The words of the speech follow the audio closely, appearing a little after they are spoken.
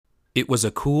It was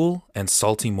a cool and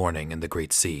salty morning in the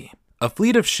Great Sea. A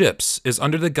fleet of ships is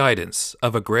under the guidance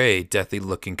of a gray,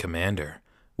 deathly-looking commander,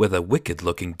 with a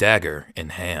wicked-looking dagger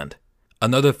in hand.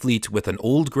 Another fleet with an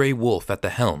old gray wolf at the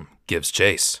helm gives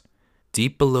chase.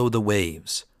 Deep below the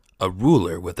waves, a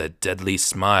ruler with a deadly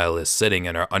smile is sitting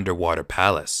in her underwater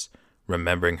palace,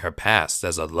 remembering her past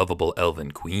as a lovable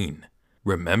elven queen.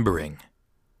 Remembering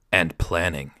and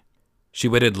planning. She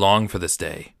waited long for this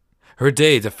day. Her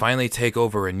day to finally take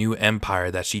over a new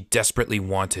empire that she desperately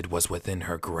wanted was within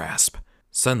her grasp.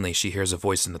 Suddenly she hears a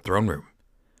voice in the throne room.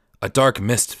 A dark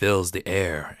mist fills the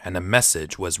air, and a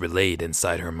message was relayed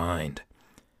inside her mind.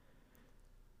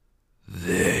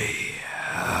 They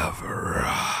have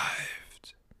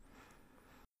arrived.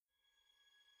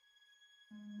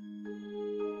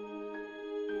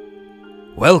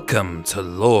 Welcome to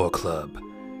Lore Club,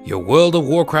 your World of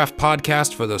Warcraft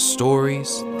podcast for the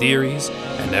stories, theories,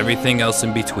 and everything else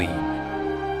in between.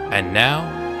 And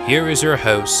now, here is your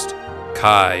host,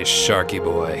 Kai Sharky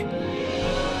Boy.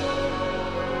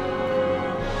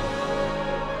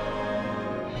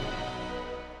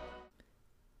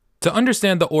 To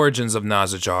understand the origins of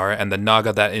Nazajar and the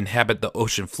Naga that inhabit the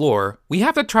ocean floor, we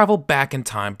have to travel back in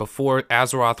time before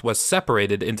Azeroth was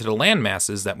separated into the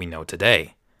landmasses that we know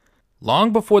today.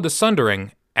 Long before the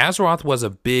Sundering, Azeroth was a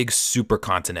big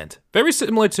supercontinent, very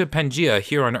similar to Pangaea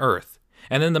here on Earth,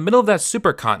 and in the middle of that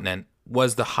supercontinent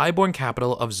was the highborn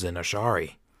capital of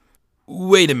Zinashari.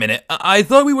 Wait a minute, I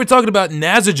thought we were talking about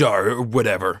Nazajar or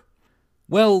whatever.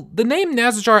 Well, the name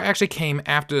Nazajar actually came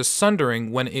after the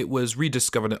Sundering when it was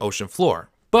rediscovered on the ocean floor,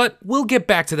 but we'll get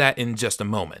back to that in just a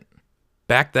moment.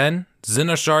 Back then,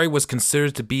 Zinashari was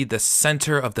considered to be the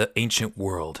center of the ancient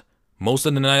world. Most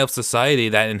of the Night Elf society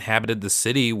that inhabited the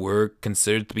city were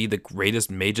considered to be the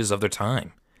greatest mages of their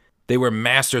time. They were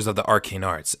masters of the arcane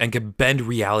arts and could bend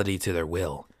reality to their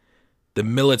will. The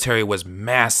military was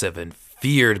massive and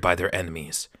feared by their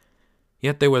enemies.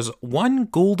 Yet there was one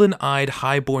golden-eyed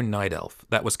highborn Night Elf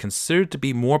that was considered to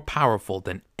be more powerful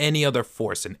than any other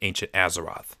force in ancient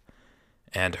Azeroth.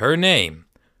 And her name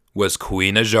was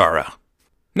Queen Azshara.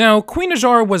 Now, Queen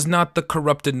Azshara was not the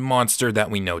corrupted monster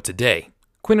that we know today.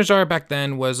 Queen Azshara back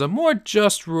then was a more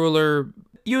just ruler,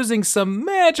 using some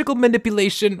magical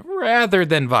manipulation rather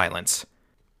than violence.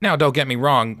 Now, don't get me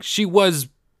wrong, she was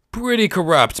pretty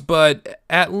corrupt, but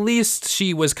at least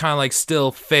she was kind of like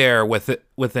still fair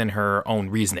within her own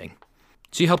reasoning.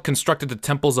 She helped construct the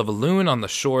temples of Elune on the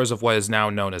shores of what is now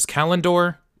known as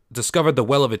Kalimdor, discovered the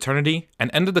Well of Eternity,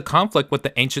 and ended the conflict with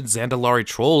the ancient Zandalari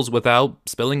trolls without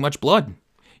spilling much blood.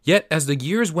 Yet, as the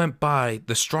years went by,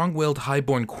 the strong-willed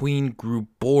highborn queen grew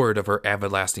bored of her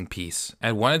everlasting peace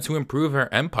and wanted to improve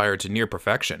her empire to near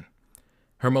perfection.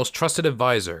 Her most trusted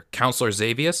advisor, Counselor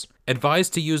Xavius,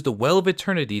 advised to use the Well of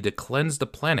Eternity to cleanse the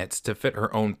planets to fit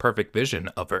her own perfect vision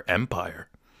of her empire.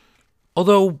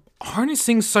 Although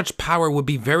harnessing such power would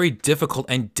be a very difficult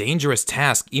and dangerous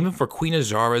task even for Queen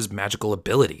Azshara's magical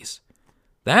abilities.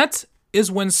 That is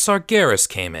when Sargeras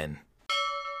came in.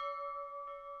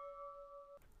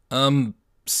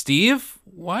 Steve,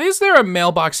 why is there a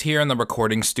mailbox here in the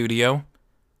recording studio?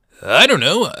 I don't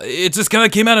know, it just kind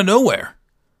of came out of nowhere.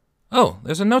 Oh,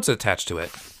 there's a note attached to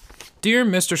it. Dear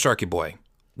Mr. Sharky Boy,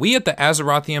 we at the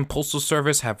Azerothian Postal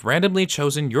Service have randomly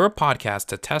chosen your podcast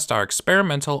to test our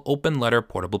experimental open letter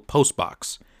portable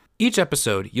postbox. Each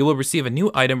episode, you will receive a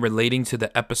new item relating to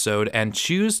the episode and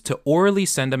choose to orally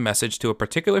send a message to a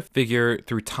particular figure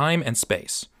through time and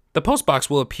space. The postbox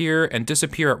will appear and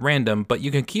disappear at random, but you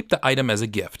can keep the item as a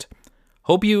gift.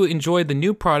 Hope you enjoyed the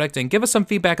new product and give us some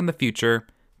feedback in the future.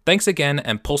 Thanks again,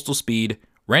 and Postal Speed,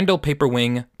 Randall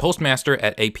Paperwing, Postmaster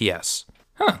at APS.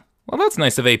 Huh, well that's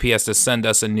nice of APS to send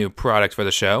us a new product for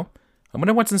the show. I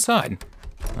wonder what's inside.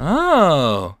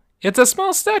 Oh, it's a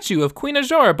small statue of Queen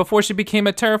Azshara before she became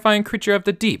a terrifying creature of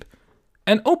the deep.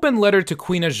 An open letter to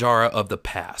Queen Azshara of the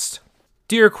past.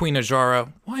 Dear Queen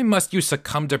Azshara, why must you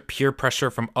succumb to peer pressure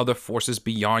from other forces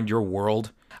beyond your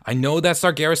world? I know that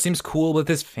Sargeras seems cool with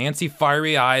his fancy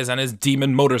fiery eyes and his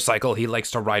demon motorcycle he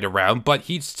likes to ride around, but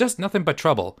he's just nothing but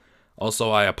trouble. Also,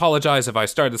 I apologize if I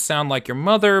started to sound like your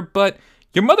mother, but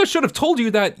your mother should have told you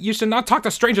that you should not talk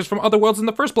to strangers from other worlds in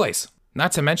the first place.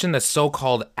 Not to mention the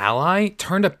so-called ally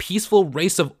turned a peaceful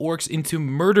race of orcs into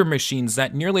murder machines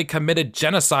that nearly committed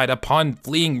genocide upon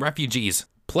fleeing refugees.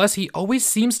 Plus, he always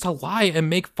seems to lie and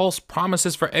make false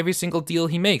promises for every single deal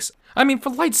he makes. I mean, for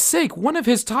light's sake, one of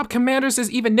his top commanders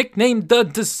is even nicknamed the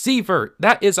Deceiver.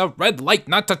 That is a red light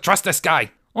not to trust this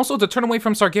guy. Also, to turn away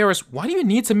from Sargeras, why do you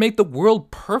need to make the world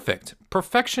perfect?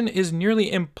 Perfection is nearly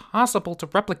impossible to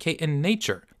replicate in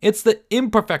nature. It's the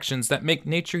imperfections that make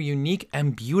nature unique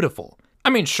and beautiful. I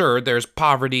mean, sure, there's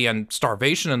poverty and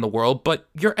starvation in the world, but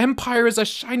your empire is a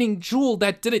shining jewel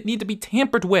that didn't need to be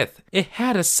tampered with. It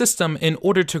had a system in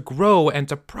order to grow and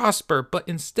to prosper, but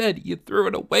instead you threw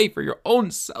it away for your own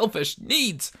selfish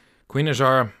needs. Queen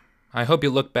Azshara, I hope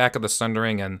you look back at the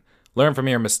Sundering and learn from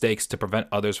your mistakes to prevent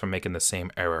others from making the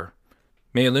same error.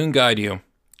 May Elune guide you,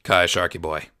 Kai Sharky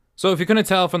Boy. So if you couldn't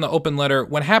tell from the open letter,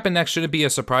 what happened next shouldn't be a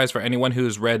surprise for anyone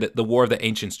who's read the War of the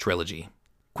Ancients trilogy.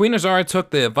 Queen Azshara took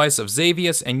the advice of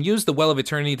Xavius and used the Well of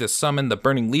Eternity to summon the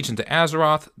Burning Legion to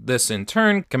Azeroth. This, in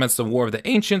turn, commenced the War of the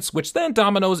Ancients, which then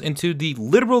dominoes into the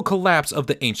literal collapse of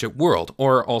the ancient world,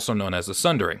 or also known as the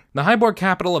Sundering. The Highborn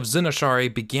capital of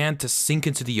Zinashari began to sink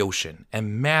into the ocean,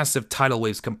 and massive tidal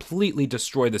waves completely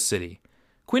destroyed the city.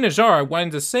 Queen Azshara,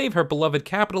 wanting to save her beloved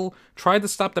capital, tried to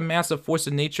stop the massive force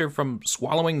of nature from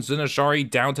swallowing Zinashari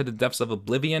down to the depths of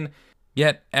oblivion.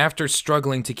 Yet, after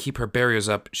struggling to keep her barriers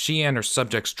up, she and her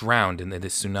subjects drowned in the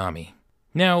tsunami.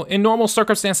 Now, in normal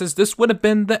circumstances, this would have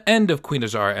been the end of Queen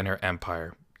Azshara and her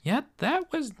empire. Yet, that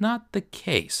was not the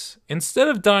case. Instead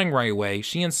of dying right away,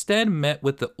 she instead met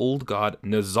with the old god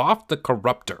N'Zoth the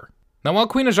Corruptor. Now, while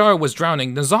Queen Azshara was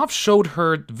drowning, N'Zoth showed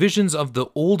her visions of the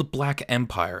old Black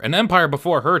Empire, an empire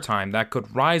before her time that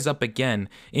could rise up again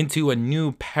into a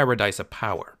new paradise of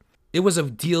power. It was a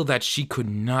deal that she could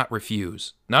not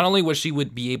refuse. Not only was she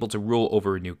would be able to rule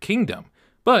over a new kingdom,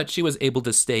 but she was able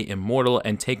to stay immortal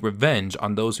and take revenge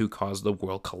on those who caused the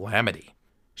world calamity.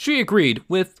 She agreed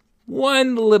with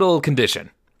one little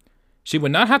condition. She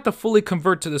would not have to fully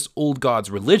convert to this old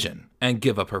god's religion and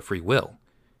give up her free will.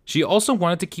 She also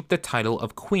wanted to keep the title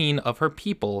of queen of her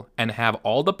people and have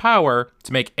all the power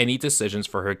to make any decisions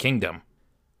for her kingdom.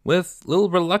 With little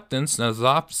reluctance,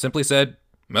 N'Zoth simply said,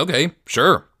 "Okay,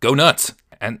 sure, go nuts,"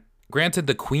 and granted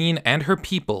the queen and her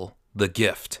people the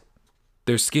gift.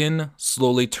 Their skin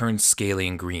slowly turned scaly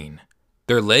and green.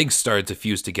 Their legs started to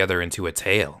fuse together into a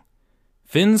tail.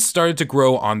 Fins started to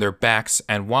grow on their backs,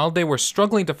 and while they were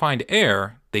struggling to find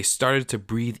air, they started to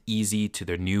breathe easy to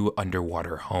their new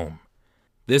underwater home.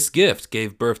 This gift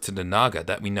gave birth to the Naga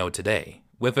that we know today,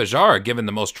 with Azshara given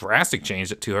the most drastic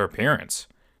change to her appearance.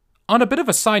 On a bit of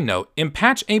a side note, in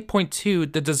patch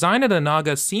 8.2, the design of the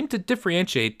Naga seemed to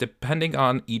differentiate depending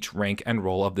on each rank and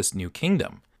role of this new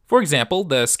kingdom. For example,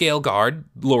 the Scale Guard,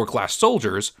 lower class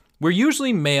soldiers, were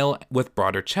usually male with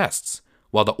broader chests,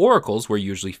 while the Oracles were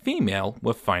usually female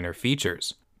with finer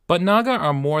features. But Naga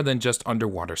are more than just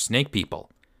underwater snake people.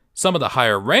 Some of the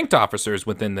higher ranked officers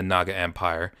within the Naga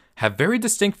Empire have very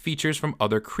distinct features from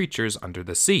other creatures under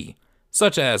the sea,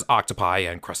 such as octopi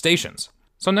and crustaceans.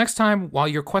 So next time, while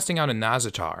you're questing out a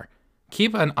Nazachar,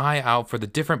 keep an eye out for the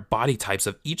different body types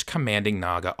of each commanding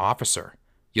Naga officer.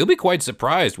 You'll be quite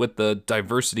surprised with the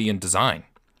diversity in design.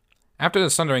 After the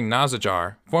Sundering,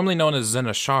 Nazachar, formerly known as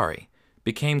Zinashari,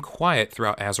 became quiet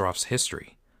throughout Azeroth's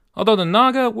history, although the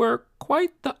Naga were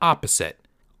quite the opposite.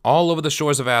 All over the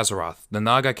shores of Azeroth, the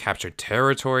Naga captured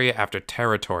territory after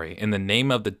territory in the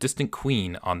name of the distant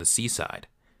queen on the seaside.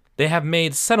 They have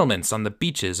made settlements on the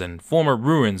beaches and former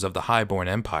ruins of the Highborn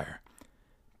Empire.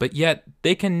 But yet,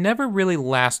 they can never really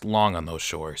last long on those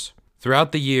shores.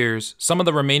 Throughout the years, some of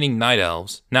the remaining Night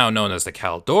Elves, now known as the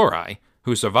Kaldorei,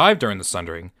 who survived during the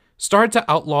Sundering, started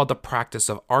to outlaw the practice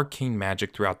of arcane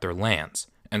magic throughout their lands,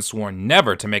 and swore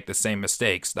never to make the same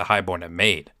mistakes the Highborn had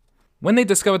made. When they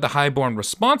discovered the Highborn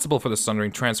responsible for the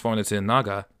Sundering transformed into the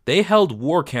Naga, they held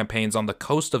war campaigns on the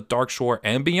coast of Darkshore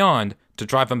and beyond to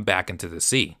drive them back into the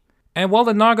sea. And while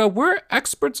the Naga were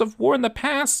experts of war in the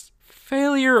past,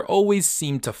 failure always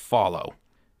seemed to follow.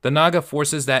 The Naga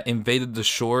forces that invaded the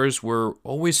shores were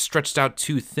always stretched out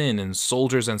too thin in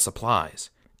soldiers and supplies.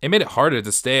 It made it harder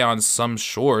to stay on some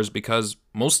shores because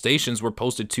most stations were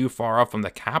posted too far off from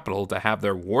the capital to have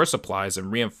their war supplies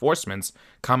and reinforcements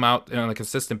come out on a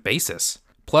consistent basis.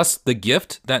 Plus, the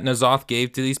gift that N'Zoth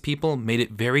gave to these people made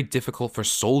it very difficult for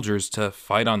soldiers to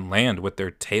fight on land with their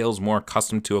tails more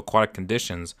accustomed to aquatic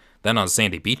conditions than on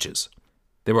sandy beaches.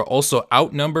 They were also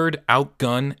outnumbered,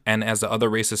 outgunned, and as the other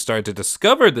races started to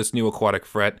discover this new aquatic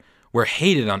threat, were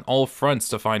hated on all fronts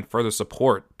to find further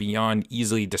support beyond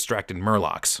easily distracted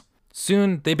Murlocs.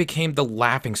 Soon, they became the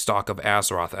laughingstock of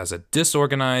Azeroth as a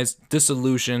disorganized,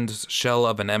 disillusioned shell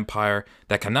of an empire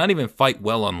that cannot even fight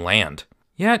well on land.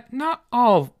 Yet, not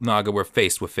all Naga were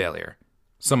faced with failure.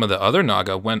 Some of the other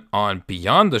Naga went on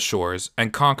beyond the shores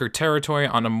and conquered territory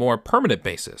on a more permanent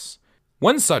basis.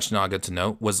 One such Naga to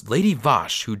note was Lady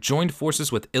Vashj, who joined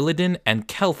forces with Illidan and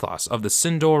Kel'Thas of the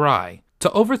Sin'dorei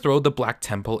to overthrow the Black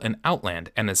Temple in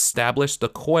Outland and establish the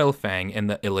Coilfang in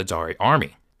the Illidari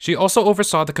army. She also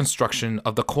oversaw the construction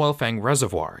of the Coilfang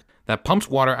Reservoir that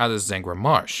pumped water out of Zengra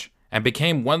Marsh, and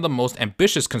became one of the most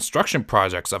ambitious construction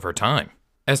projects of her time.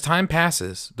 As time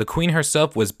passes, the queen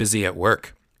herself was busy at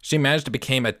work. She managed to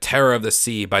become a terror of the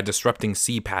sea by disrupting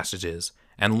sea passages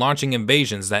and launching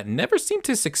invasions that never seemed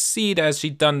to succeed as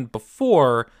she'd done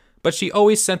before, but she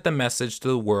always sent the message to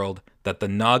the world that the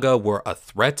Naga were a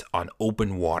threat on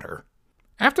open water.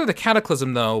 After the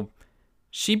cataclysm, though,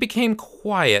 she became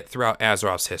quiet throughout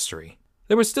Azeroth's history.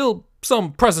 There was still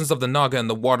some presence of the Naga in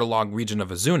the waterlogged region of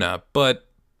Azsuna, but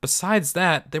besides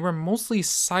that, they were mostly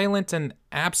silent and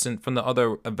absent from the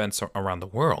other events around the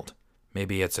world.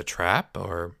 Maybe it's a trap,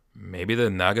 or maybe the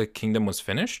Naga kingdom was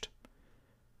finished?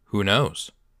 Who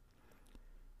knows?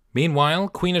 Meanwhile,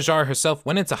 Queen Azshara herself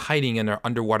went into hiding in her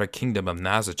underwater kingdom of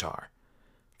Nazajar.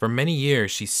 For many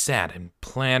years, she sat and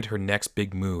planned her next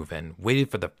big move and waited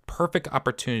for the perfect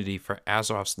opportunity for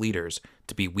Azeroth's leaders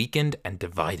to be weakened and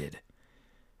divided.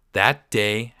 That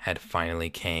day had finally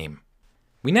came.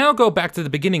 We now go back to the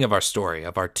beginning of our story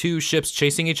of our two ships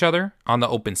chasing each other on the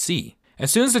open sea.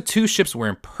 As soon as the two ships were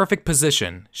in perfect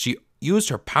position, she used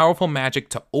her powerful magic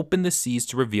to open the seas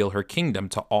to reveal her kingdom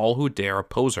to all who dare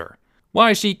oppose her.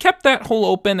 Why she kept that hole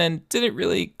open and didn't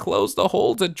really close the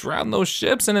hole to drown those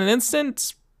ships in an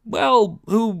instant? Well,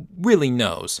 who really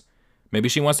knows? Maybe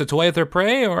she wants to toy with her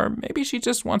prey, or maybe she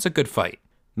just wants a good fight.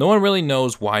 No one really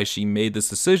knows why she made this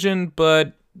decision,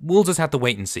 but we'll just have to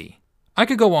wait and see. I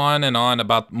could go on and on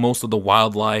about most of the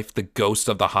wildlife, the ghosts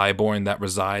of the highborn that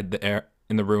reside there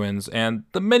in the ruins, and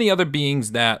the many other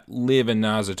beings that live in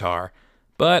Nazjatar,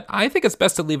 but I think it's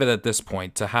best to leave it at this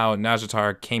point to how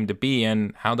Nazjatar came to be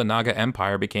and how the Naga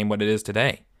Empire became what it is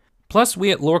today. Plus,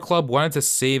 we at Lore Club wanted to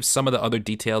save some of the other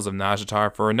details of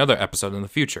Nazjatar for another episode in the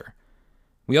future.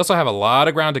 We also have a lot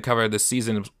of ground to cover this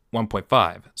season of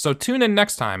 1.5, so tune in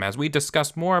next time as we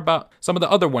discuss more about some of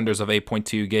the other wonders of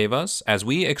 8.2 gave us as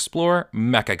we explore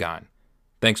Mechagon.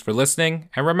 Thanks for listening,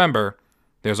 and remember,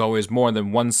 there's always more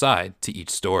than one side to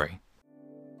each story.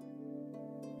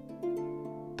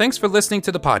 Thanks for listening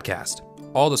to the podcast.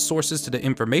 All the sources to the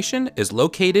information is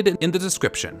located in the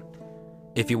description.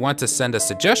 If you want to send a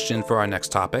suggestion for our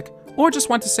next topic, or just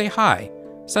want to say hi,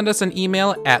 send us an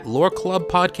email at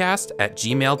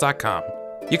loreclubpodcast@gmail.com.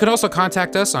 You can also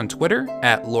contact us on Twitter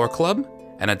at loreclub,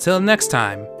 and until next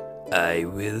time, I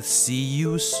will see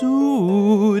you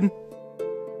soon.